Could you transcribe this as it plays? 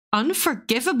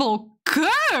Unforgivable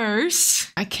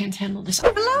Curse? I can't handle this.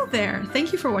 Hello there!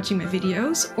 Thank you for watching my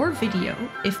videos, or video,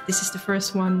 if this is the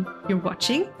first one you're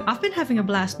watching. I've been having a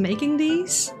blast making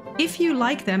these. If you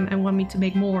like them and want me to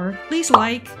make more, please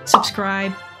like,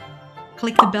 subscribe,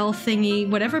 click the bell thingy,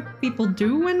 whatever people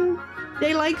do when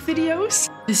they like videos.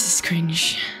 This is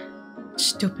cringe.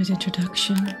 Stupid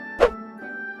introduction.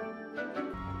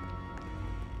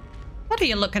 What are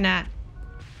you looking at?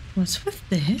 What's with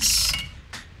this?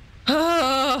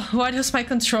 Oh, why does my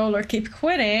controller keep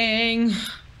quitting?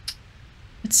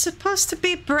 It's supposed to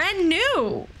be brand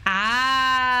new.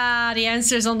 Ah, the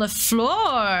answer's on the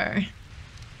floor.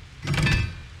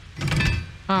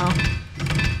 Oh.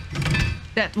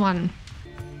 That one.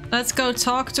 Let's go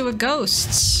talk to a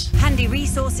ghost. Handy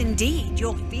resource indeed,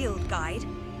 your field guide.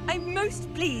 I'm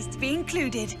most pleased to be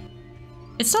included.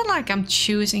 It's not like I'm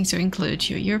choosing to include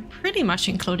you. You're pretty much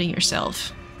including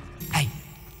yourself. Hey,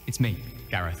 it's me,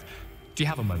 Gareth. Do you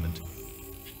have a moment?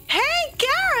 Hey,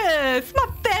 Gareth! My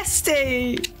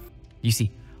bestie! You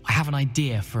see, I have an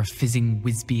idea for a fizzing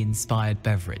Whizbee-inspired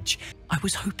beverage. I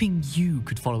was hoping you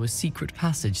could follow a secret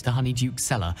passage to Honeyduke's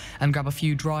cellar and grab a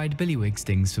few dried billywig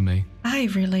stings for me. I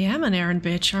really am an errand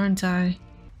bitch, aren't I?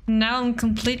 Now I'm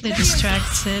completely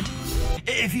distracted.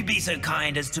 If you'd be so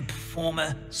kind as to perform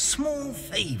a small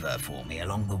favor for me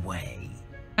along the way.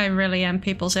 I really am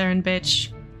people's errand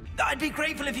bitch. I'd be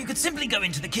grateful if you could simply go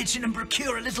into the kitchen and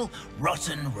procure a little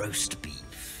rotten roast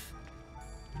beef.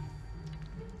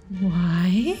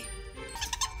 Why?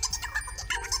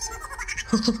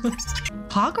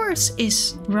 Hogwarts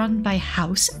is run by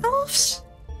house elves?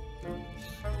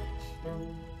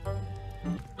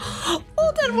 Oh,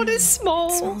 that one is small.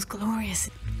 It smells glorious.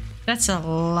 That's a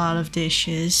lot of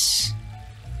dishes.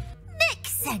 Nick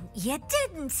sent you,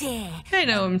 didn't he? I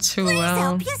know him too Please well.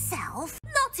 help yourself.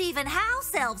 Not even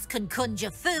house elves can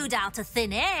conjure food out of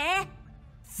thin air.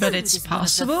 But Food it's is one of the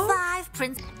possible?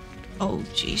 5 Oh,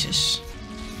 Jesus.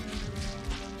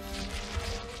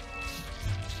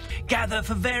 Gather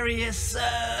for various,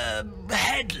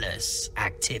 headless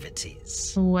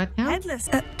activities. What now? Headless.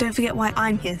 Don't forget why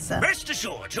I'm here, sir. Rest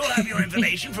assured, you'll have your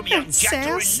information from young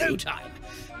Jackdaw in Sassy. no time.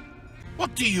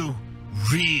 What do you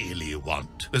really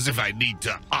want? As if I need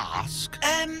to ask.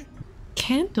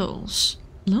 Candles,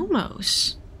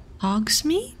 Lumos,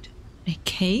 Hogsmeade, a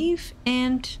cave,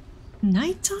 and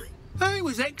nighttime? I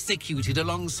was executed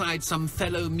alongside some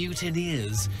fellow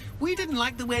mutineers. We didn't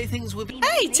like the way things were being.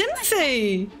 Hey,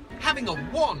 Timothy! Having a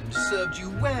wand served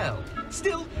you well.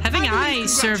 Still, Having I believe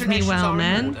eyes served me well, congratulations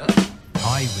man. are in order.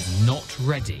 I was not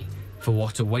ready for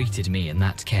what awaited me in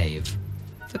that cave.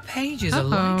 The pages are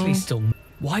likely still...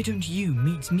 Why don't you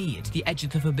meet me at the edge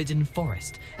of the Forbidden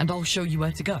Forest, and I'll show you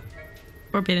where to go?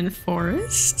 Forbidden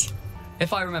Forest?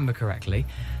 If I remember correctly,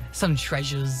 some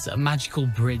treasures, a magical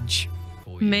bridge...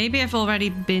 Maybe I've already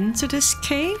been to this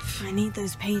cave? I need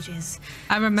those pages.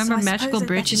 I remember So I magical suppose I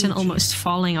bridges better and meet you. almost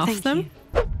falling off Thank them.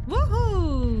 you.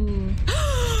 Woohoo!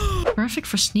 Perfect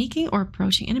for sneaking or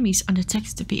approaching enemies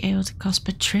undetected to be able to cause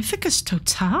Petrificus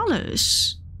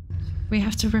Totalis. We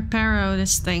have to repair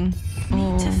this thing.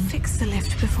 Need to fix the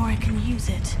lift before I can use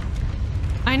it.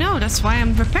 I know, that's why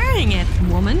I'm repairing it,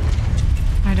 woman.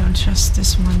 I don't trust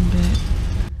this one bit.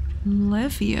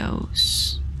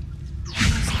 Levios.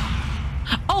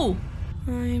 Oh!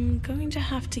 I'm going to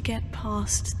have to get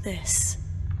past this.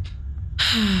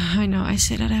 I know, I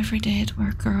say that every day at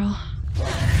work, girl.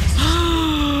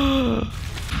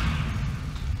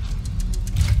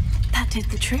 That did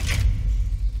the trick.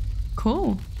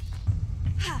 Cool.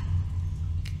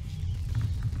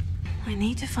 I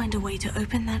need to find a way to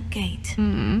open that gate.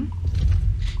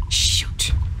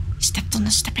 Shoot. Stepped on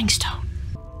the stepping stone.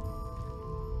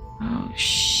 Oh,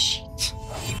 shit.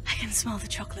 I can smell the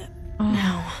chocolate. Oh.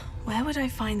 Now, where would I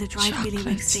find the dried Chocolate.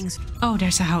 bailiwick stings? Oh,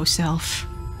 there's a house elf.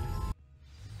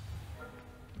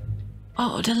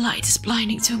 Oh, the light is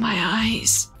blinding to my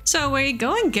eyes. So where are you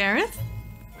going, Gareth?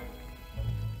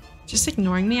 Just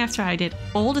ignoring me after I did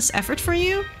all this effort for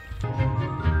you?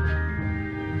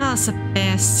 Ah,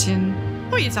 Sebastian.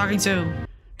 Who are you talking to?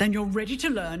 Then you're ready to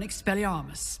learn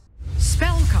Expelliarmus.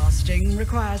 Spellcasting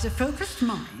requires a focused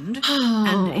mind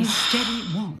and a steady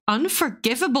wand.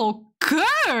 Unforgivable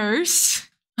Curse?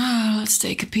 Ah, let's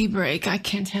take a pee break. I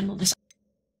can't handle this.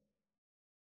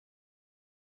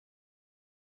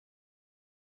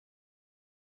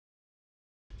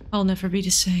 I'll never be the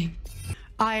same.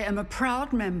 I am a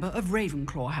proud member of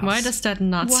Ravenclaw House. Why does that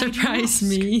not Why do you surprise ask?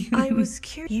 me? I was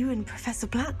curious. You and Professor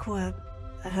Black were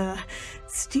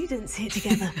students here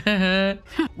together.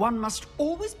 One must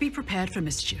always be prepared for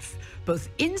mischief, both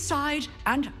inside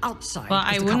and outside. Well,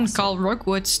 I wouldn't call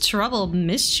Hogwarts trouble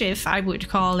mischief. I would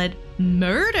call it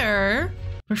murder.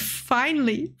 We're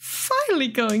finally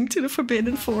going to the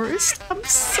Forbidden Forest. I'm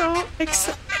so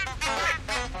excited.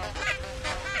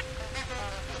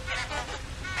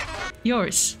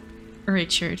 Yours,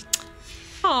 Richard.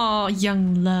 Oh,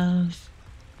 young love.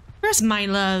 Where's my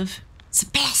love?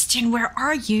 Sebastian, where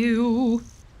are you?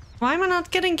 Why am I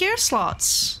not getting gear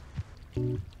slots?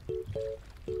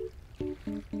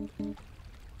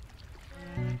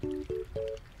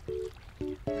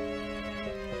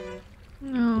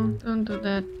 No, don't do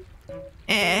that.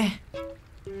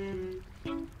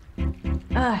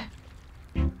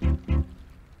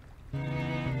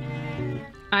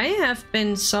 I have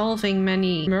been solving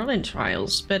many Merlin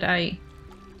trials, but I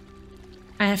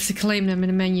have to claim them in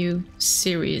the menu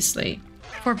seriously.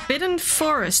 Forbidden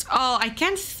Forest. Oh, I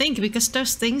can't think because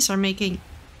those things are making...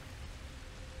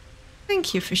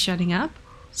 Thank you for shutting up.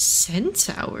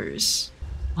 Centaurs.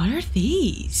 What are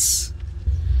these?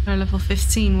 They're level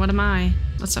 15. What am I?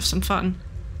 Let's have some fun.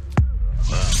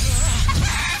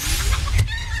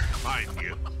 Find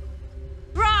you.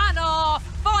 Run off!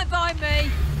 Fine by me!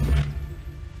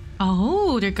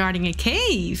 Oh, they're guarding a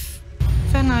cave.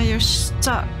 Fenna, you're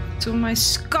stuck to my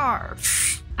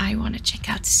scarf. I want to check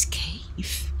out this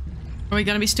cave. Are we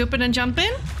gonna be stupid and jump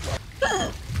in?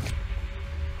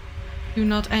 Do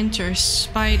not enter,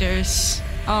 spiders.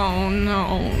 Oh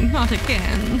no, not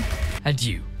again. And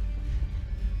you?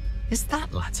 Is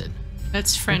that Latin?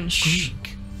 That's French.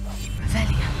 Greek?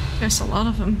 Revelio. There's a lot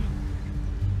of them.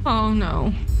 Oh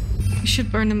no. We should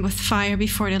burn them with fire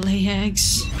before they lay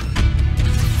eggs.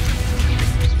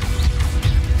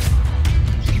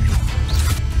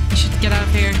 We should get out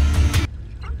of here.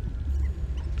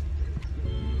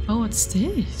 Oh, what's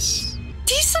this?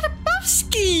 These are the buff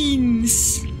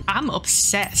skins! I'm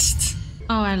obsessed.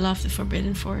 Oh, I love the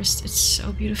Forbidden Forest. It's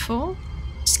so beautiful.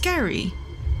 Scary,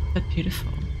 but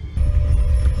beautiful.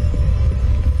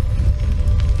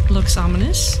 Looks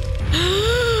ominous.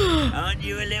 Aren't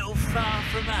you a little far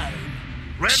from home?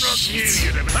 Renrock knew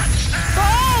you'd have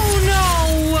Oh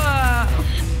no!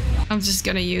 I'm just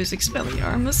gonna use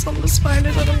Expelliarmus on the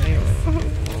spider that I'm here.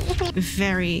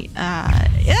 Very,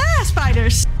 yeah,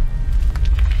 spiders!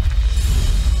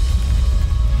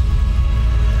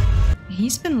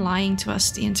 He's been lying to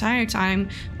us the entire time.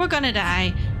 We're gonna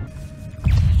die.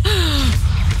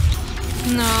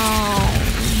 No.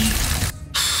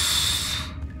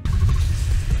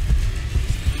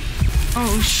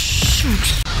 Oh,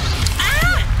 shoot.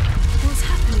 Ah! What's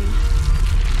happening?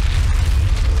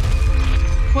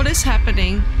 What is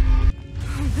happening?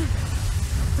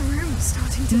 The room is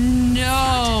starting to...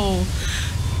 No.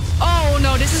 Oh,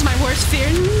 no, this is my worst fear.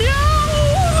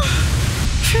 No!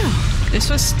 Phew. This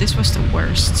was the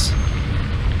worst.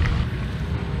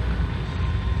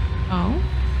 Oh?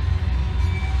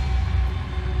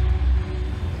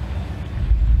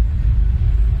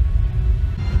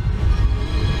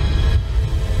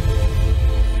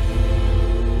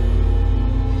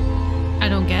 I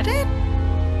don't get it.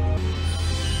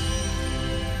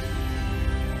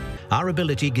 Our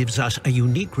ability gives us a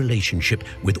unique relationship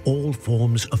with all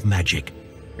forms of magic.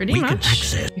 Pretty we much. can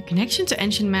access. Your connection to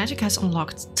ancient magic has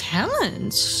unlocked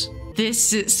talents.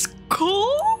 This is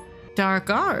cool. Dark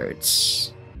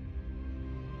arts.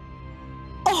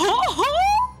 Oh,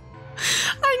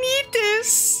 I need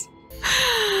this.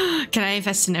 Can I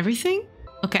invest in everything?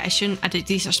 Okay, I shouldn't.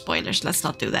 These are spoilers. Let's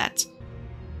not do that.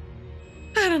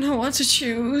 I don't know what to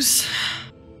choose.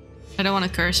 I don't want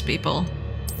to curse people.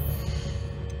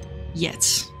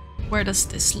 Yet. Where does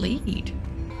this lead?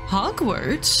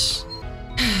 Hogwarts?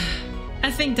 I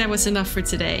think that was enough for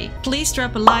today. Please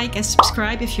drop a like and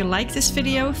subscribe if you like this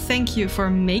video. Thank you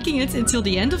for making it until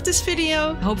the end of this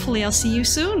video. Hopefully I'll see you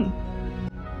soon.